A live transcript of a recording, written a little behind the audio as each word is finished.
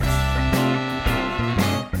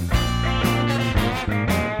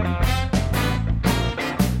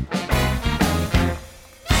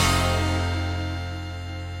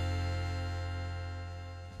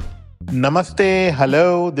Namaste,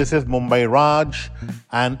 hello, this is Mumbai Raj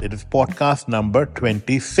and it is podcast number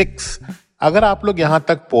 26. अगर आप लोग यहाँ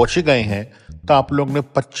तक पहुँच गए हैं तो आप लोग ने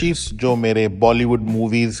 25 जो मेरे बॉलीवुड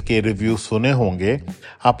मूवीज के रिव्यू सुने होंगे,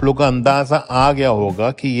 आप लोग का अंदाजा आ गया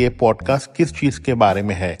होगा कि ये पॉडकास्ट किस चीज के बारे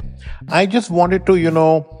में है. I just wanted to,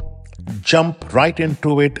 jump right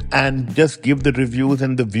into it and just give the reviews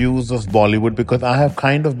and the views of Bollywood because I have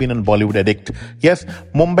kind of been a Bollywood addict. Yes,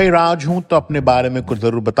 Mumbai Raj हूँ तो अपने बारे में कुछ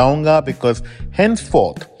जरूर बताऊंगा because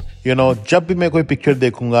henceforth, जब भी मैं कोई पिक्चर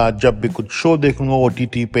देखूंगा, जब भी कुछ शो देखूंगा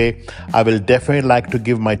OTT पे, I will definitely like to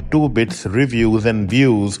give my 2 bits reviews and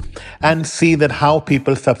views and see that how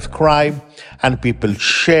people subscribe and people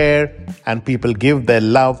share and people give their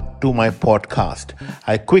love to my podcast.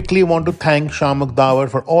 I quickly want to thank Shamak Dawar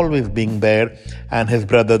for always being there and his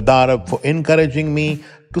brother Darab for encouraging me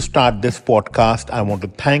to start this podcast. I want to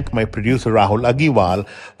thank my producer Rahul Agiwal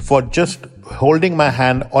for just holding my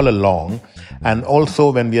hand all along. And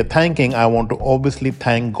also when we are thanking, I want to obviously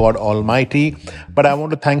thank God Almighty. But I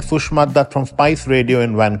want to thank Sushma Dutt from Spice Radio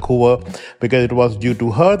in Vancouver because it was due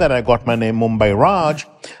to her that I got my name Mumbai Raj.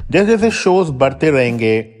 जैसे जैसे shows बढ़ते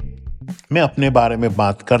रहेंगे, मैं अपने बारे में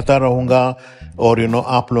बात करता रहूंगा और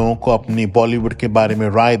आप लोगों को अपनी बॉलीवुड के बारे में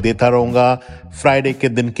राय देता रहूंगा. फ्राइडे के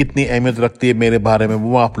दिन कितनी अहमियत रखती है मेरे बारे में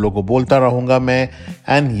वो आप लोगों को बोलता रहूंगा मैं.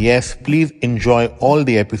 And yes, please enjoy all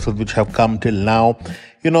the episodes which have come till now.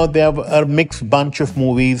 They have a mixed bunch of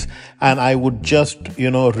movies and I would just,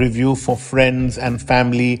 review for friends and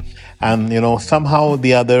family. And, somehow or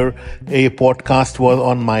the other, a podcast was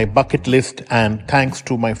on my bucket list. And thanks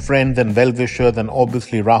to my friends and well-wishers and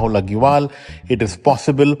obviously Rahul Agiwal, it is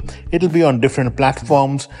possible. It'll be on different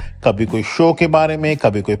platforms. Kabhi koi show ke baare mein,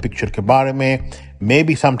 kabhi koi picture ke baare mein.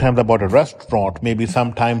 Maybe sometimes about a restaurant, maybe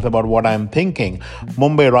sometimes about what I'm thinking.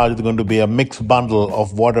 Mumbai Raj is going to be a mixed bundle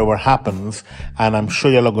of whatever happens, and I'm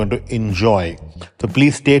sure you're going to enjoy. So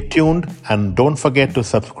please stay tuned and don't forget to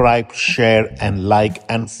subscribe, share, and like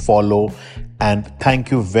and follow. And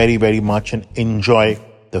thank you very, very much and enjoy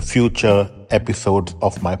the future episodes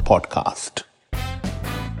of my podcast.